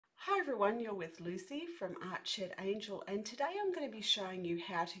Everyone, you're with Lucy from Art Shed Angel, and today I'm going to be showing you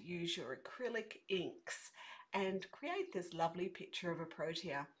how to use your acrylic inks and create this lovely picture of a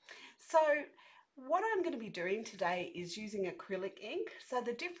protea. So what I'm going to be doing today is using acrylic ink. So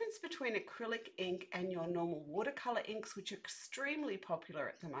the difference between acrylic ink and your normal watercolor inks, which are extremely popular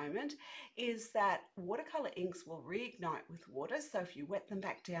at the moment, is that watercolor inks will reignite with water. So if you wet them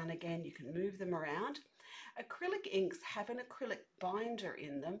back down again, you can move them around. Acrylic inks have an acrylic binder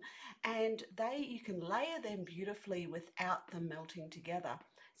in them, and you can layer them beautifully without them melting together.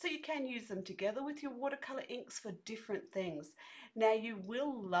 So you can use them together with your watercolor inks for different things. Now you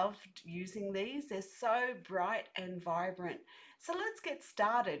will love using these. They're so bright and vibrant. So let's get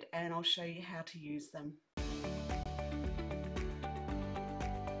started and I'll show you how to use them.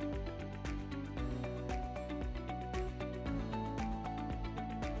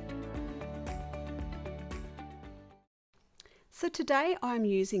 So today I'm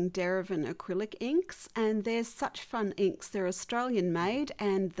using Derivan acrylic inks, and they're such fun inks. They're Australian made,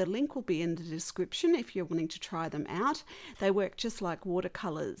 and the link will be in the description if you're wanting to try them out. They work just like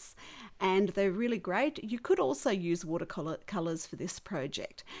watercolors and they're really great. You could also use watercolors for this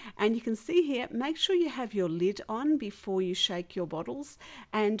project. And you can see here, make sure you have your lid on before you shake your bottles.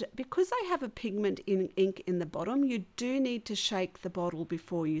 And because they have a pigment ink in the bottom, you do need to shake the bottle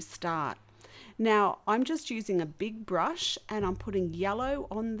before you start. Now I'm just using a big brush and I'm putting yellow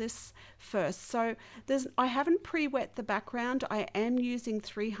on this first. So I haven't pre-wet the background. I am using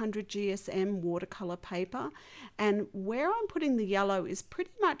 300 GSM watercolor paper, and where I'm putting the yellow is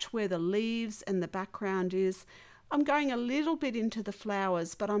pretty much where the leaves and the background is. I'm going a little bit into the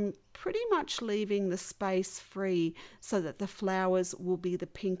flowers, but I'm pretty much leaving the space free so that the flowers will be the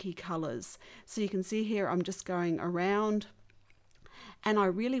pinky colors. So you can see here I'm just going around. And I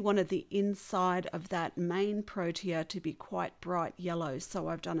really wanted the inside of that main protea to be quite bright yellow, so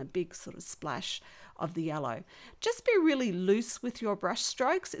I've done a big sort of splash of the yellow. Just be really loose with your brush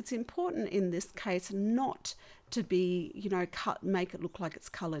strokes. It's important in this case not to be, make it look like it's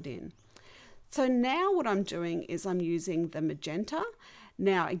colored in. So now what I'm doing is I'm using the magenta.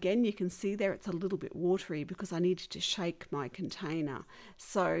 Now again, you can see there it's a little bit watery because I needed to shake my container.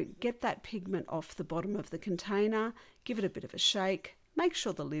 So get that pigment off the bottom of the container, give it a bit of a shake. Make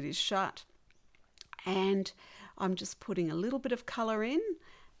sure the lid is shut, and I'm just putting a little bit of colour in,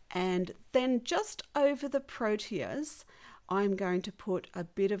 and then just over the proteas I'm going to put a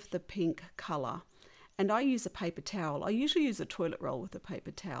bit of the pink colour, and I use a paper towel. I usually use a toilet roll with a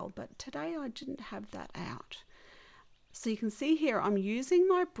paper towel, but today I didn't have that out. So you can see here I'm using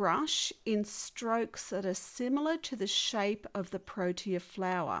my brush in strokes that are similar to the shape of the protea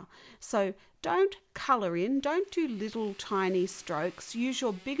flower. So don't colour in, don't do little tiny strokes. Use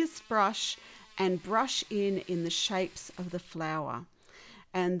your biggest brush and brush in the shapes of the flower.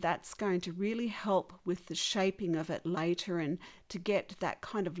 And that's going to really help with the shaping of it later and to get that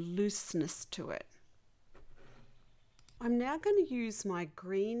kind of looseness to it. I'm now going to use my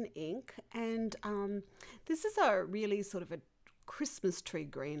green ink, and this is a really sort of a Christmas tree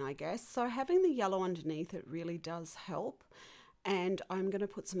green, I guess. So having the yellow underneath it really does help. And I'm going to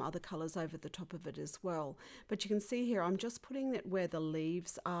put some other colours over the top of it as well. But you can see here I'm just putting it where the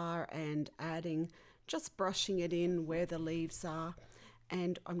leaves are and just brushing it in where the leaves are.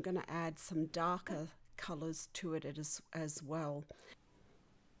 And I'm going to add some darker colours to it as well.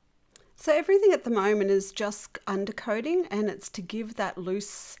 So everything at the moment is just undercoating, and it's to give that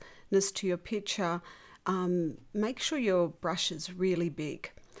looseness to your picture. Make sure your brush is really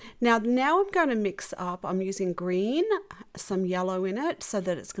big. Now I'm going to mix up, I'm using green, some yellow in it so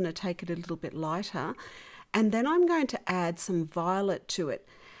that it's going to take it a little bit lighter. And then I'm going to add some violet to it.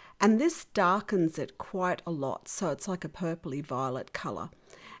 And this darkens it quite a lot, so it's like a purpley violet colour.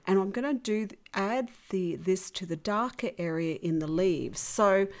 And I'm going to add this to the darker area in the leaves.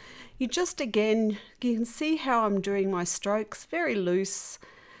 So you can see how I'm doing my strokes, very loose,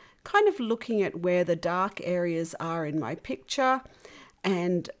 kind of looking at where the dark areas are in my picture.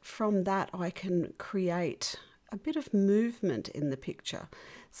 And from that I can create a bit of movement in the picture.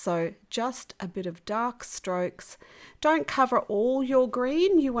 So just a bit of dark strokes. Don't cover all your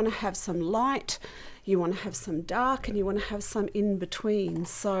green. You want to have some light, you want to have some dark, and you want to have some in between.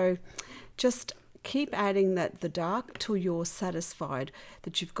 So just keep adding the dark till you're satisfied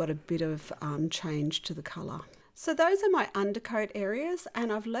that you've got a bit of change to the colour. So those are my undercoat areas,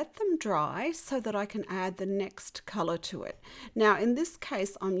 and I've let them dry so that I can add the next colour to it. Now in this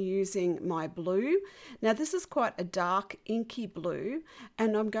case I'm using my blue. Now this is quite a dark inky blue,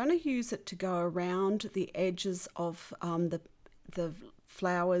 and I'm going to use it to go around the edges of the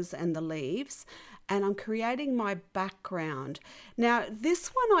flowers and the leaves, and I'm creating my background. Now this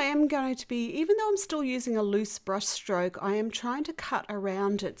one I am going to be, even though I'm still using a loose brush stroke, I am trying to cut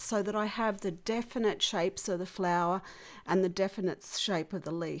around it so that I have the definite shapes of the flower and the definite shape of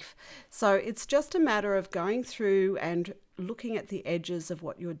the leaf. So it's just a matter of going through and looking at the edges of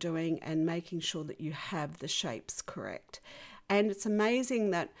what you're doing and making sure that you have the shapes correct. And it's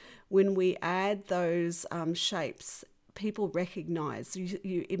amazing that when we add those shapes, people recognize,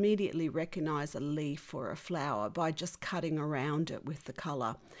 you immediately recognize a leaf or a flower by just cutting around it with the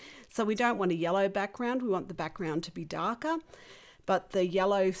color. So we don't want a yellow background, we want the background to be darker, but the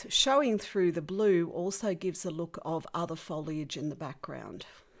yellow showing through the blue also gives a look of other foliage in the background.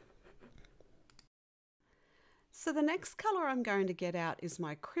 So the next color I'm going to get out is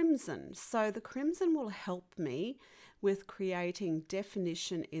my crimson. So the crimson will help me with creating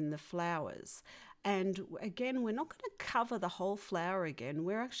definition in the flowers. And again, we're not going to cover the whole flower again.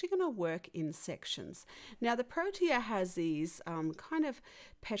 We're actually going to work in sections. Now the Protea has these kind of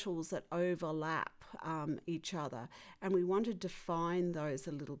petals that overlap each other, and we want to define those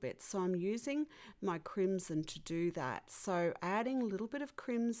a little bit. So I'm using my crimson to do that. So adding a little bit of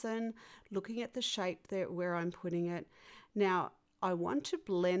crimson, looking at the shape there where I'm putting it. Now I want to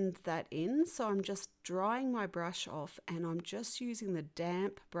blend that in, so I'm just drying my brush off and I'm just using the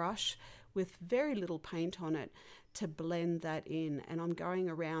damp brush with very little paint on it to blend that in, and I'm going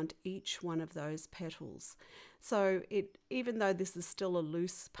around each one of those petals. So even though this is still a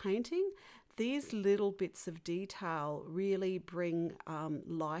loose painting, these little bits of detail really bring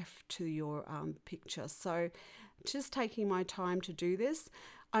life to your picture. So just taking my time to do this.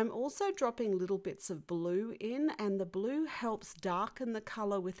 I'm also dropping little bits of blue in, and the blue helps darken the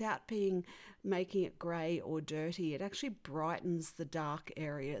color without making it grey or dirty. It actually brightens the dark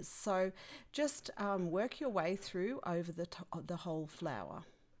areas. So just work your way through over the whole flower.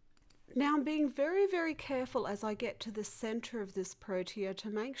 Now I'm being very, very careful as I get to the center of this Protea to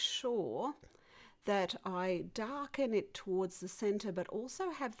make sure that I darken it towards the center, but also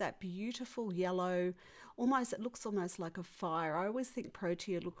have that beautiful yellow, it looks almost like a fire. I always think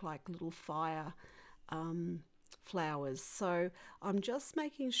Protea look like little fire flowers. So I'm just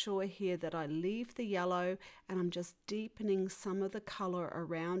making sure here that I leave the yellow and I'm just deepening some of the color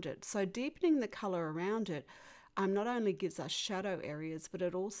around it. So deepening the color around it not only gives us shadow areas, but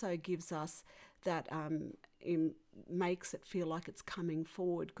it also gives us that makes it feel like it's coming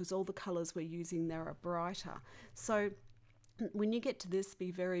forward, because all the colors we're using there are brighter. So when you get to this, be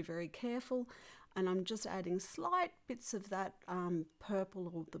very, very careful. And I'm just adding slight bits of that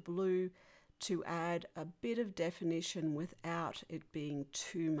purple or the blue to add a bit of definition without it being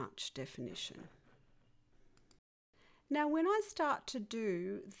too much definition. Now when I start to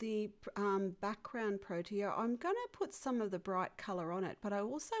do the background Protea, I'm going to put some of the bright colour on it, but I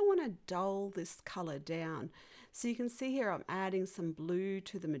also want to dull this colour down. So you can see here I'm adding some blue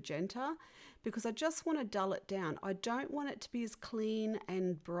to the magenta because I just want to dull it down. I don't want it to be as clean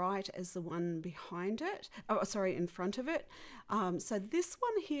and bright as the one behind it, in front of it. So this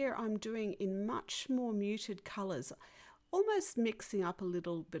one here I'm doing in much more muted colours, almost mixing up a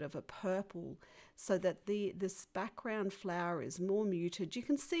little bit of a purple so that this background flower is more muted. You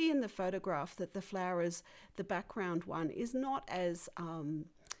can see in the photograph that the background one is not as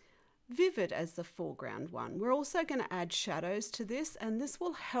vivid as the foreground one. We're also going to add shadows to this, and this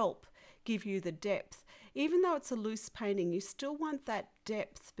will help give you the depth. Even though it's a loose painting, you still want that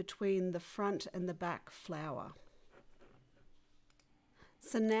depth between the front and the back flower.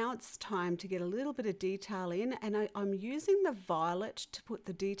 So now it's time to get a little bit of detail in, and I'm using the violet to put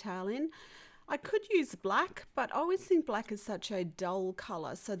the detail in. I could use black, but I always think black is such a dull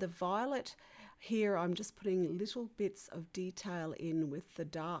colour. So the violet here, I'm just putting little bits of detail in with the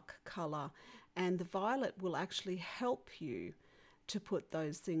dark colour, and the violet will actually help you to put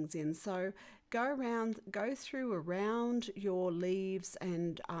those things in. So go through around your leaves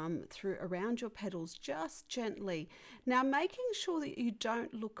and around your petals just gently. Now making sure that you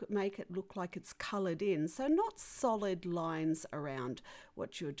don't make it look like it's coloured in, so not solid lines around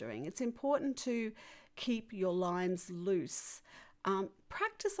what you're doing. It's important to keep your lines loose.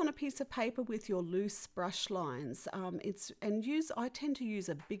 Practice on a piece of paper with your loose brush lines. I tend to use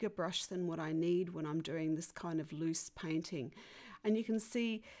a bigger brush than what I need when I'm doing this kind of loose painting. And you can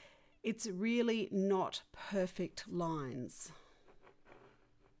see it's really not perfect lines.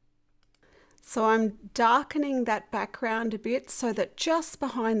 So I'm darkening that background a bit so that just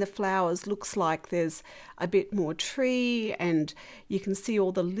behind the flowers looks like there's a bit more tree, and you can see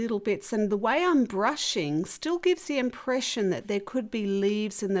all the little bits. And the way I'm brushing still gives the impression that there could be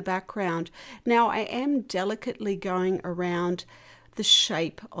leaves in the background. Now I am delicately going around the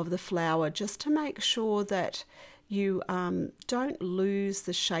shape of the flower, just to make sure that you don't lose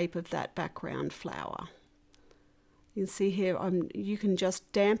the shape of that background flower. You can see here, you can just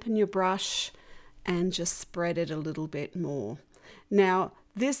dampen your brush and just spread it a little bit more. Now,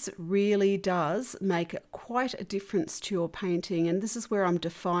 this really does make quite a difference to your painting, and this is where I'm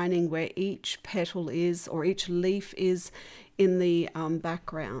defining where each petal is or each leaf is in the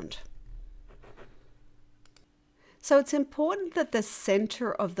background. So it's important that the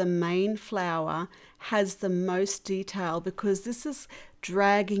center of the main flower has the most detail, because this is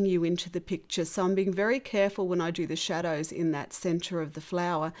dragging you into the picture. So I'm being very careful when I do the shadows in that center of the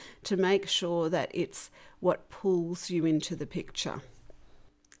flower to make sure that it's what pulls you into the picture.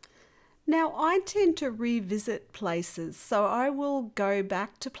 Now, I tend to revisit places, so I will go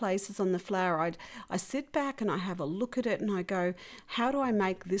back to places on the flower. I sit back and I have a look at it and I go, how do I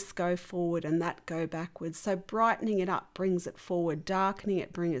make this go forward and that go backwards? So brightening it up brings it forward, darkening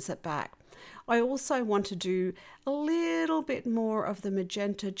it brings it back. I also want to do a little bit more of the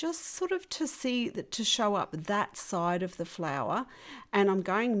magenta, just sort of to see that, to show up that side of the flower. And I'm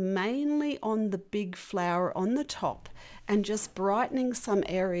going mainly on the big flower on the top and just brightening some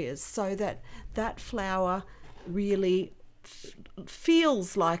areas so that that flower really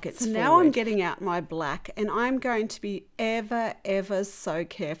feels like it's forward. Now I'm getting out my black, and I'm going to be ever so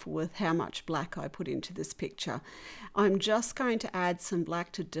careful with how much black I put into this picture. I'm just going to add some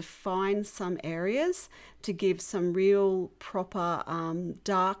black to define some areas, to give some real proper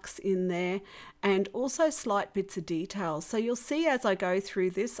darks in there, and also slight bits of detail. So you'll see as I go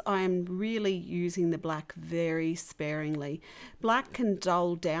through this, I am really using the black very sparingly. Black can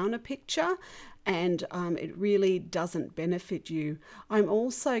dull down a picture, and it really doesn't benefit you. I'm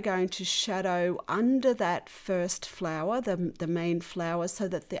also going to shadow under that first flower, the main flower, so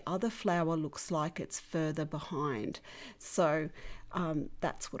that the other flower looks like it's further behind. So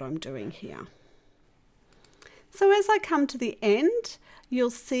that's what I'm doing here. So as I come to the end, you'll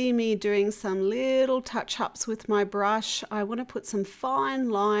see me doing some little touch-ups with my brush. I want to put some fine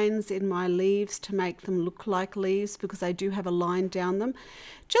lines in my leaves to make them look like leaves, because I do have a line down them.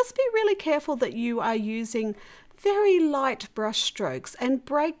 Just be really careful that you are using very light brush strokes and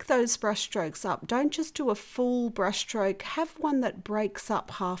break those brush strokes up. Don't just do a full brush stroke, have one that breaks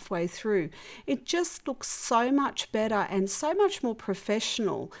up halfway through. It just looks so much better and so much more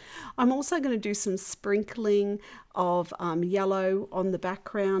professional. I'm also going to do some sprinkling of yellow on the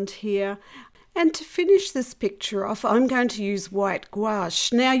background here. And to finish this picture off, I'm going to use white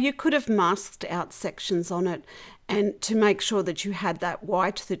gouache. Now, you could have masked out sections on it and to make sure that you had that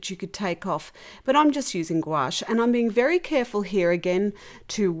white that you could take off, but I'm just using gouache, and I'm being very careful here again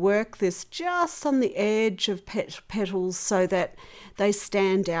to work this just on the edge of petals so that they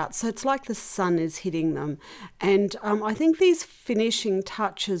stand out, so it's like the sun is hitting them. And I think these finishing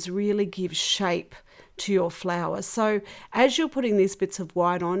touches really give shape to your flower. So as you're putting these bits of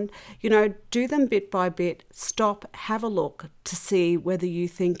white on, do them bit by bit, stop, have a look to see whether you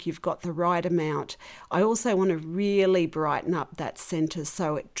think you've got the right amount. I also want to really brighten up that center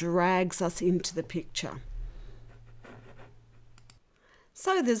so it drags us into the picture.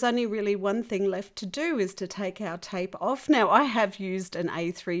 So there's only really one thing left to do, is to take our tape off. Now, I have used an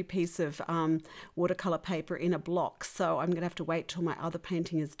A3 piece of watercolor paper in a block, so I'm going to have to wait till my other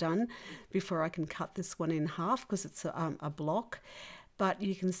painting is done before I can cut this one in half, because it's a block. But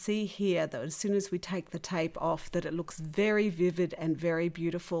you can see here that as soon as we take the tape off, that it looks very vivid and very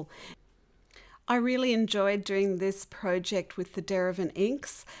beautiful. I really enjoyed doing this project with the Derivan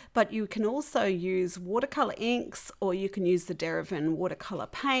inks, but you can also use watercolor inks, or you can use the Derivan watercolor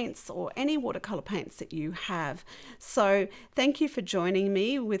paints, or any watercolor paints that you have. So thank you for joining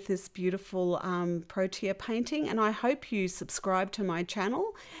me with this beautiful Protea painting, and I hope you subscribe to my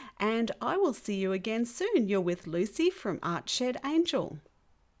channel, and I will see you again soon. You're with Lucy from Art Shed Angel.